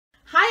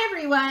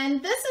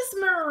everyone, this is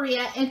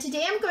Maria, and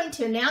today I'm going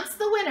to announce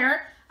the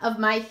winner of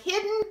my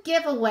hidden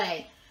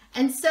giveaway.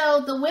 And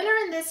so the winner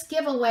in this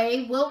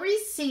giveaway will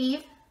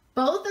receive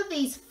both of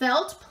these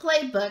felt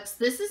playbooks.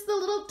 This is the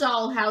little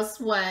dollhouse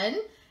one.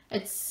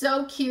 It's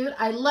so cute.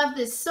 I love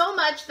this so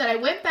much that I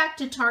went back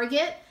to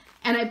Target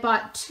and I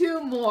bought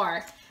 2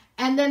 more.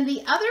 And then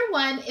the other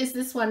one is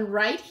this one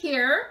right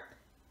here.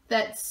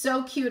 That's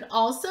so cute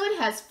also. It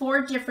has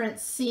 4 different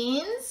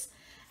scenes.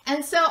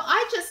 And so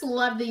I just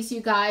love these, you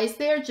guys.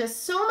 They're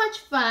just so much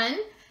fun.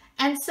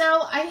 And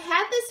so I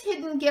had this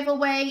hidden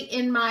giveaway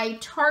in my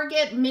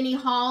Target mini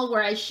haul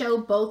where I show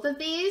both of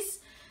these.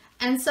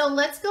 And so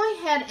let's go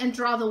ahead and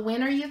draw the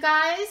winner, you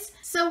guys.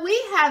 So we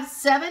have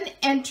 7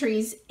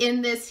 entries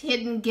in this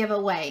hidden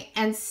giveaway.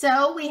 And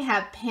so we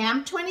have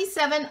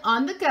Pam27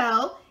 on the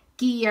go,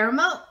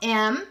 Guillermo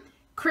M,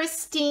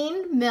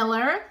 Christine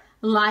Miller,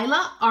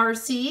 Lila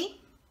Arce,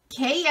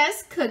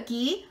 KS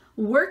Cookie,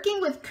 Working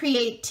with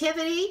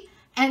Creativity,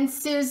 and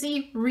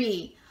Susie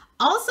Ree.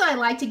 Also, I'd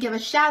like to give a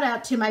shout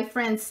out to my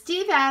friend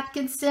Steve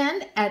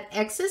Atkinson at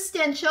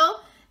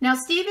Existential. Now,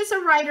 Steve is a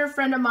writer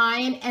friend of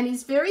mine, and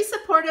he's very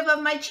supportive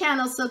of my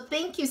channel, so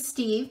thank you,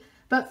 Steve.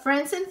 But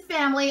friends and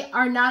family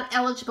are not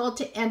eligible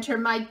to enter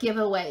my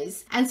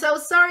giveaways. And so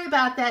sorry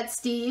about that,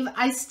 Steve.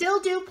 I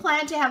still do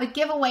plan to have a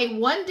giveaway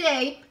one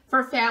day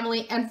for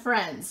family and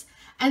friends.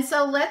 And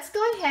so let's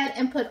go ahead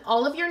and put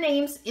all of your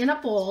names in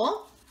a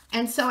bowl.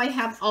 And so I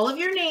have all of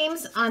your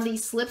names on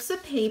these slips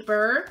of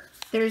paper.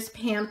 There's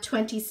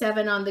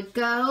Pam27 on the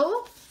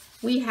go.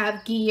 We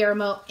have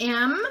Guillermo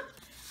M.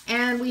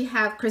 And we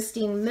have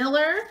Christine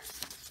Miller,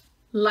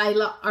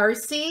 Lila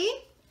Arce.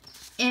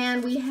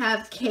 And we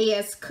have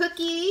KS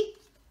Cookie.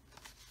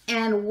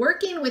 And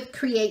Working with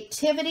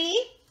Creativity.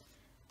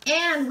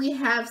 And we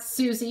have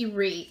Susie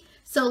Ree.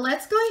 So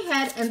let's go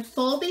ahead and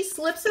fold these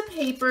slips of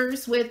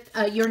papers with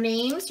your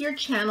names, your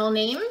channel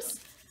names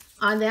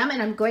on them,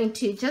 and I'm going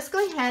to just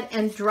go ahead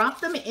and drop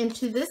them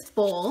into this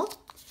bowl.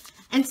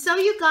 And so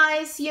you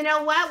guys, you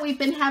know what? We've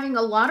been having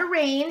a lot of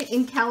rain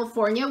in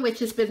California, which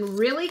has been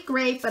really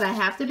great, but I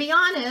have to be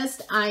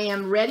honest, I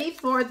am ready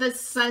for the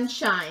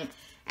sunshine.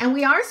 And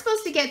we are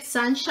supposed to get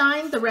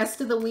sunshine the rest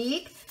of the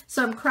week,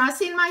 so I'm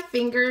crossing my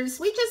fingers.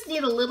 We just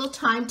need a little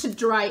time to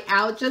dry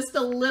out just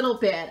a little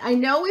bit. I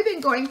know we've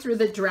been going through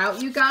the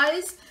drought, you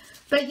guys,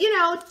 but you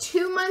know,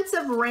 2 months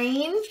of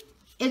rain,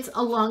 it's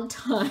a long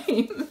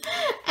time.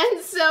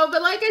 And so,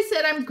 but like I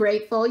said, I'm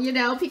grateful, you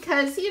know,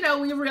 because, you know,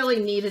 we really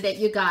needed it,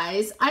 you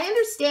guys. I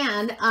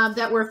understand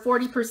that we're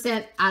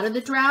 40% out of the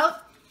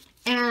drought.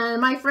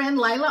 And my friend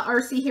Lila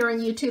Arce here on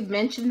YouTube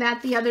mentioned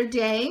that the other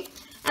day.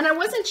 And I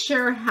wasn't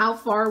sure how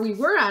far we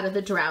were out of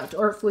the drought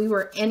or if we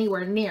were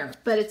anywhere near,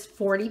 but it's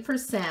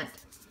 40%.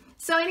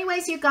 So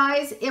anyways, you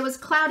guys, it was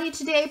cloudy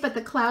today, but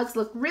the clouds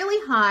look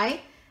really high.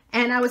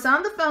 And I was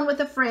on the phone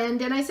with a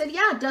friend and I said,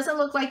 yeah, it doesn't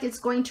look like it's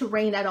going to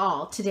rain at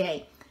all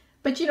today.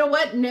 But you know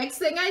what? Next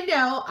thing I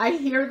know, I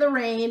hear the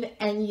rain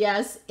and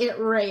yes, it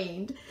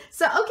rained.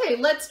 So, okay,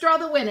 let's draw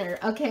the winner,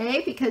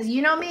 okay? Because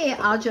you know me,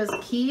 I'll just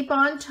keep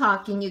on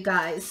talking, you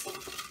guys.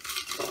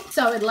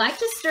 So I'd like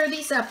to stir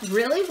these up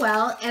really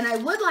well, and I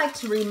would like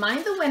to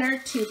remind the winner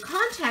to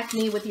contact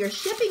me with your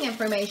shipping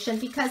information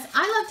because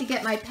I love to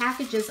get my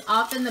packages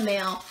off in the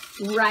mail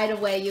right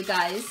away, you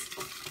guys.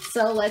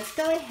 So let's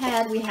go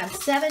ahead. We have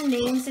 7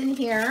 names in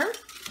here,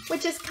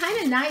 which is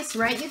kind of nice,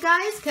 right, you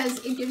guys?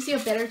 Because it gives you a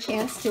better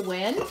chance to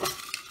win.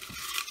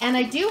 And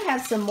I do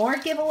have some more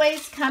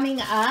giveaways coming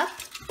up.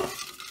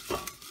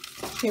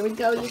 Here we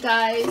go, you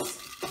guys.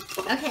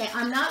 Okay,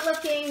 I'm not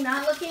looking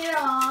at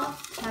all.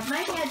 Have my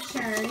head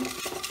turned.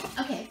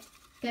 Okay,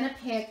 gonna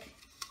pick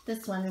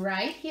this one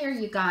right here,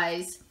 you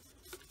guys.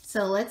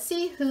 So let's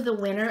see who the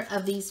winner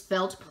of these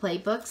felt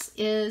playbooks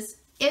is.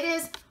 It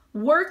is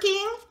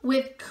Working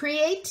with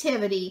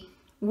Creativity.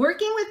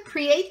 Working with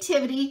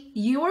Creativity,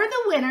 you are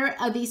the winner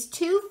of these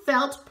 2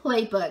 felt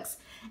playbooks.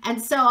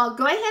 And so I'll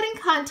go ahead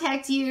and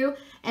contact you.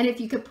 And if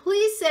you could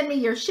please send me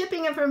your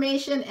shipping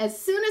information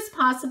as soon as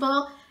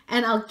possible,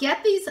 and I'll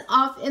get these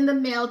off in the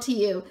mail to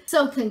you.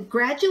 So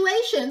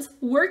congratulations,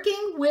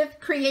 Working with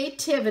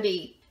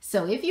Creativity.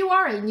 So if you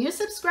are a new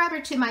subscriber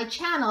to my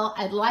channel,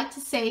 I'd like to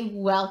say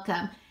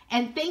welcome.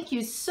 And thank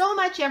you so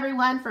much,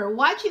 everyone, for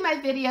watching my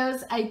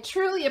videos. I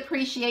truly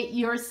appreciate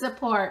your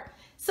support.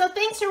 So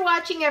thanks for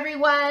watching,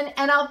 everyone,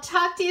 and I'll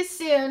talk to you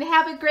soon.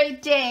 Have a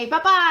great day.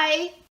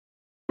 Bye-bye.